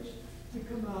courage to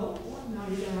come out one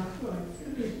night after I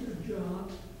finished the job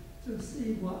to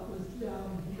see what was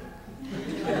down here.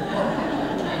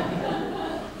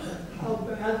 How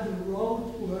bad the roads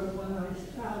were when I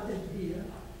started here.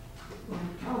 My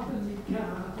company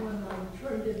car, when I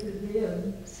traded it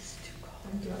in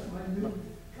and got my new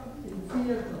company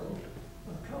vehicle,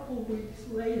 a couple weeks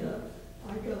later,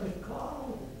 I got a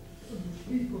call from the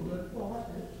people that bought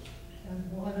it and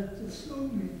wanted to sue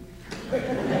me. I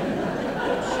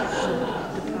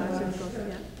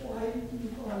said, why do you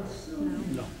want to sue me?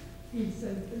 No. He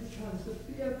said, because the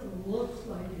vehicle looks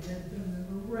like it had been in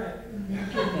a wreck. And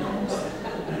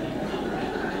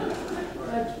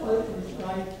that's what it was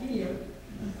like here.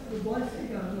 The one thing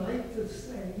I'd like to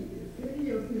say, if any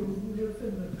of you live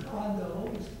in the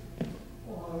condos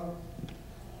or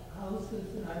houses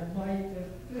that I might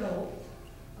have built,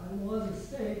 I want to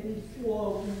say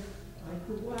before I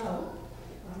go out,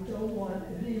 I don't want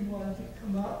anyone to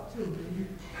come up to me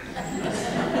and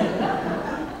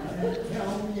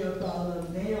tell me about a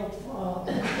nail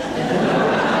problem.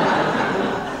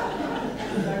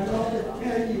 And I want to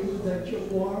tell you that your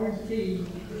warranty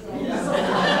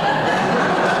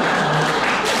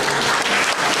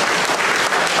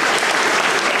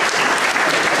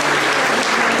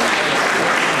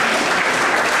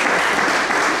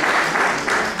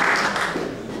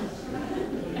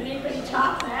Anybody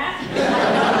top that?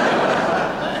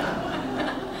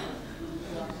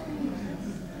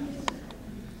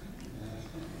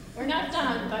 We're not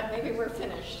done, but maybe we're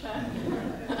finished, huh?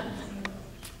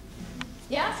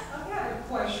 Yes? I've got a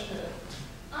question.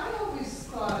 I always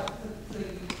thought that the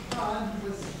pond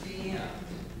was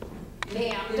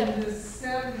dammed in the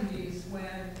 70s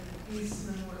when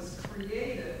Eastman was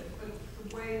created, but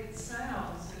the way it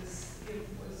sounds is it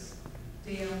was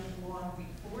dammed long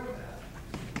before that.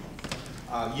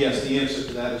 Yes, the answer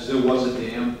to that is there was a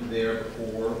dam there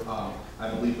before. I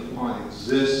believe the pond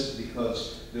exists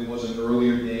because there was an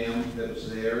earlier dam that was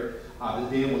there. The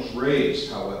dam was raised,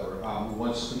 however,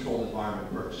 once Controlled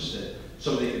Environment purchased it,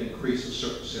 so they could increase the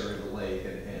surface area of the lake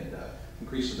and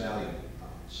increase the value.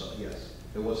 So yes,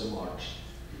 it was enlarged.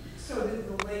 So did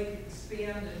the lake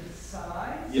expand in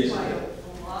size? Yes, by it did.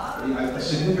 a lot? A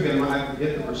significant amount, I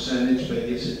forget the percentage, but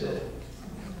yes, it did.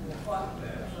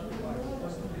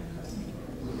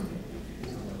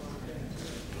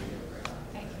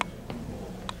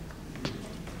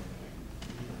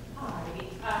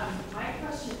 My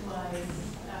question was,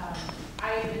 I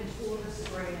had been told a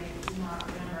story, and I do not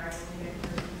remember, I believe I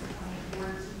heard it in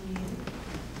 2014.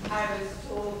 I was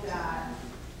told that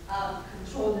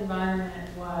Controlled Environment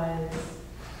was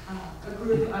a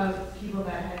group of people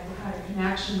that had a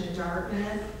connection to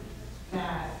Dartmouth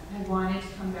that had wanted to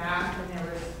come back, and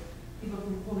there was people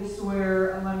from Holy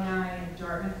Sawyer alumni and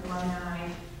Dartmouth alumni,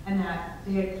 and that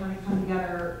they had kind of come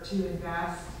together to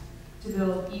invest to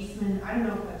build Eastman. I don't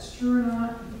know if that's true or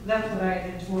not. That's what I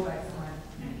had been told by someone.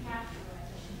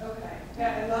 Okay.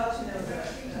 Yeah, I'd love to know the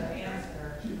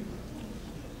answer.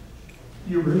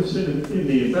 You were interested in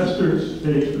the investors'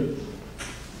 basement.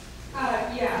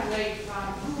 Yeah, like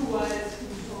who was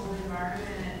controlled the environment,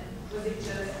 and was it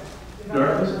just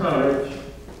Dartmouth College,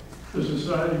 the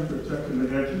Society Protecting the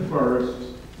Natural Forests,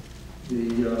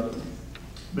 the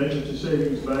Venture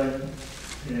Savings Bank,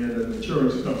 and an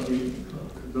insurance company.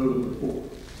 Those are the four.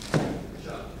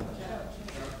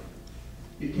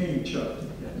 Became Chuck,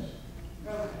 yes.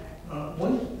 A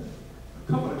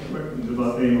couple of questions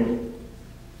about Emil.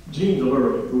 Gene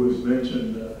Delury, who was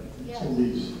mentioned in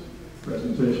Cindy's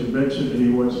presentation, mentioned that he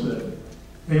once said,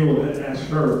 Emil had asked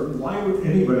her, why would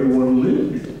anybody want to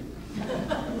live here?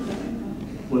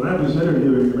 When I was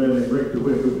interviewing the man named Rick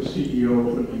DeWitt, who was CEO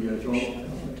for the golf company,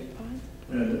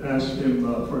 and asked him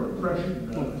for an impression,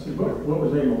 I said, what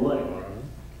was Emil like?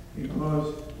 Because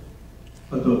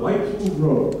a delightful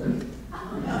rogue.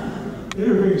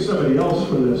 Interviewing somebody else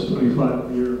for this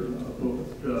 25-year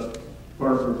book,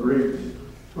 Barbara Briggs.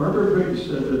 Barbara Briggs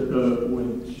said that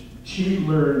when she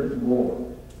learned more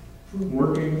from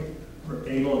working for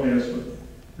Emil Hansman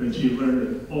than she learned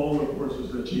in all the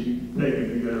courses that she'd taken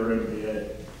to get her MBA.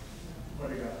 What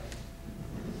do you got?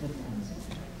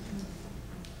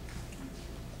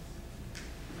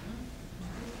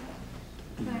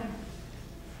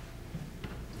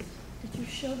 Did you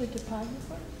show the deposit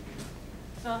book?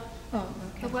 Oh,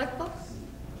 okay. the what book?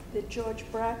 The George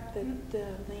Brack, the land.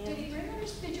 Did you bring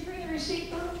the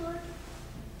receipt book, George?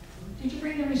 Did you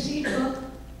bring the receipt book?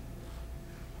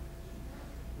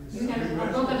 You have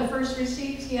a book of the first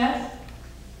receipts, yes?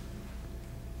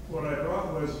 What I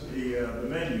brought was the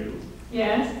menu,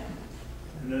 Yes.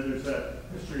 and then there's that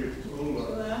history of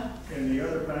Tallulah. And the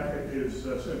other packet is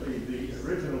simply the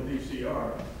original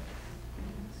DCR.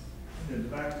 And the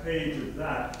back page of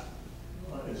that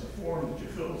is a form that you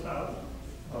filled out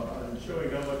and showing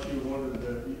how much you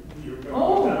wanted you were going to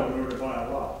put down in order to buy a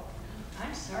lot.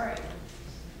 I'm sorry.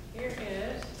 Here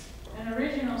is an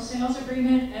original sales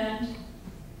agreement and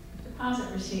deposit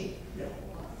receipt. Yeah.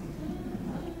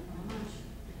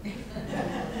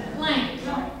 Blank,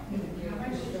 no.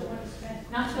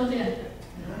 Not filled in.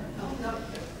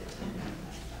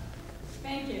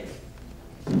 Thank you.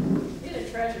 You're the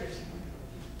treasures.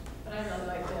 But I really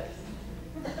like this.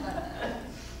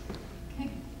 Okay.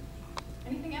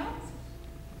 Anything else?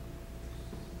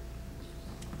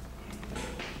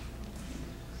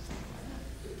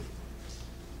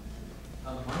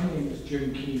 My name is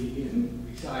Jim Keeney,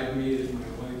 and beside me is my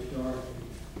wife Dorothy.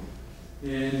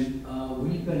 And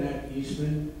we've been at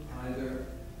Eastman either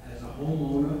as a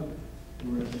homeowner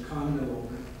or as a condo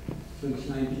owner since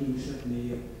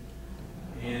 1978.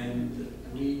 And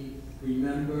we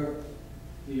remember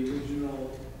the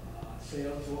original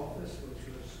sales office, which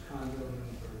was condo number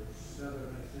 7, I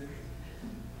think.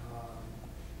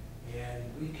 And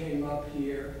we came up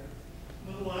here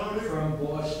from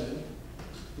Boston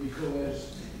because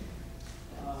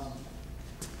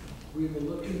we were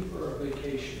looking for a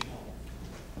vacation home.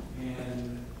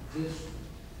 And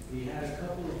we had a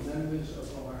couple of members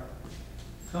of our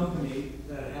company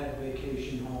that had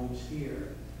vacation homes here.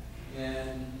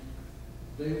 And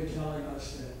they were telling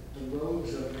us that the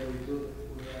roads are very good,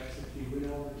 whereas if you went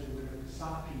over to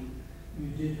Winnipesaukee, you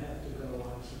did have to go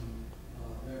on some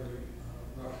very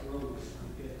rough roads to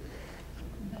get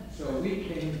there. So we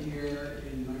came here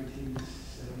in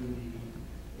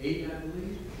 1978, I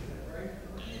believe, is that right?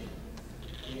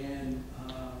 And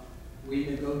we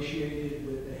negotiated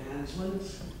with the Hansmans.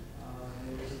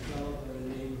 There was a fellow by the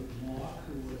name of Mark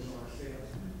who was our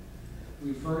salesman.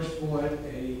 We first bought a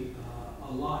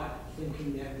lot thinking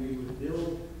that we would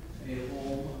build a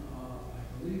home, I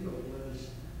believe it was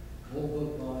over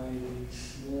by the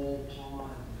small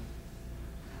pond.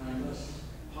 I must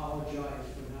apologize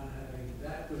for not having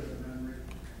that good a memory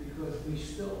because we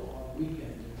still are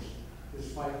weekenders,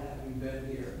 despite having been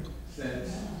here since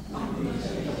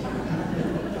 1960.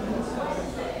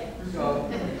 So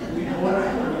we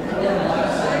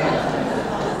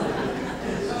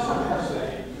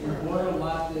bought a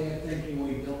lot there thinking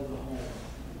we built a home.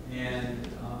 And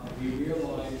we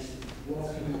realized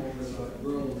walking over the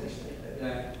road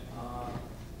that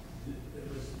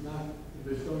it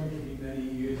was going to be many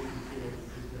years before we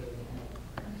could build a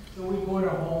home. So we bought a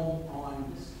home on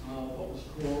what was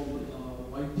called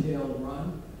Whitetail Run.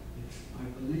 I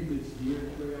believe it's Deer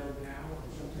Trail now or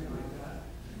something like that.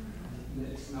 And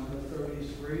it's number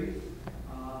 33.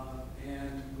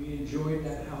 And we enjoyed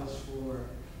that house for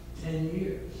 10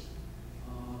 years.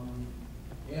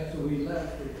 After we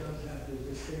left, it does have the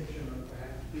distinction of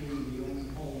perhaps being the only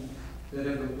home that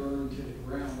ever burned to the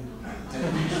ground at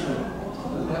Eastman.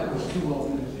 But that was too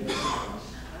open.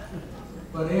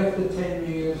 But after 10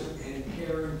 years and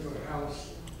caring for a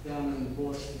house down in the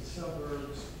Boston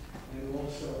suburbs and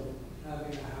also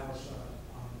having a house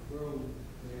on the road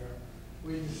there,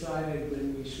 we decided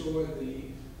when we saw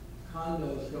the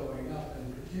condos going up,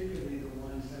 and particularly the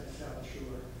ones at South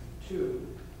Shore 2,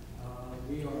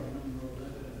 we are number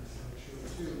 11 at South Shore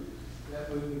 2, that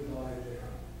we would buy there.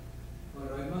 But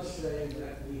I must say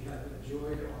that we have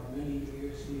enjoyed our many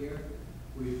years here.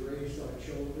 We've raised our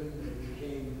children and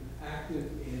became active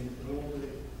in all the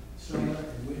summer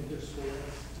and winter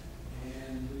sports.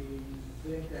 And we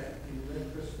think that in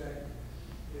retrospect,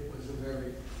 it was a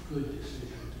very good decision.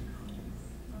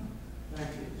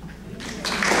 Thank you.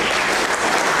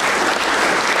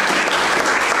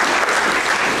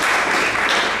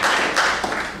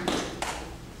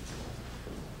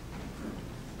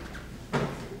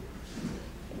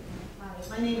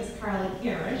 My name is Carly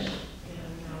Parrish,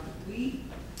 and we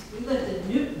lived in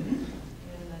Newton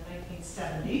in the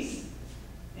 1970s,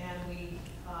 and we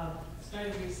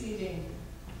started receiving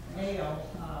mail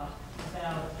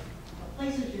about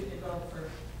places you could go for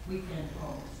weekend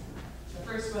homes. The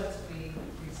first ones we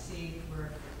received were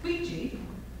Queechee,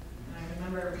 and I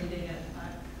remember reading it and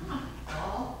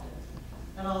thought,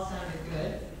 that all sounded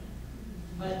good,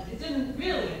 but it didn't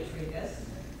really intrigue us.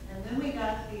 And then we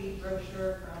got the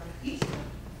brochure from Eastman.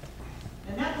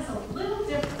 And that was a little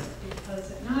different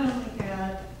because it not only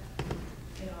had,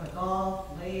 a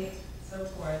golf, lake, so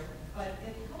forth, but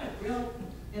it had a real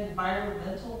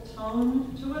environmental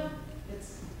tone to it.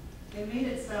 They made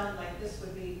it sound like this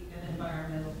would be an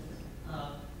environmental,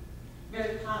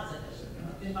 very positive,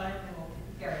 environmental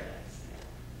paradise.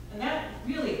 And that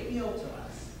really appealed to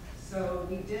us. So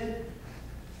we did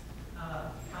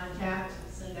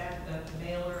send out the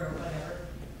mailer or whatever,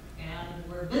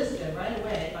 and were visited right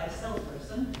away by a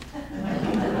salesperson.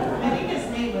 I think his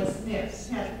name was Nick.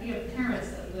 We have parents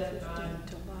that lived on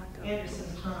Anderson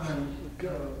Pond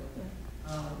Road.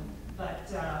 But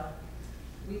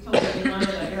we told him we wanted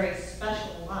a very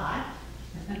special lot.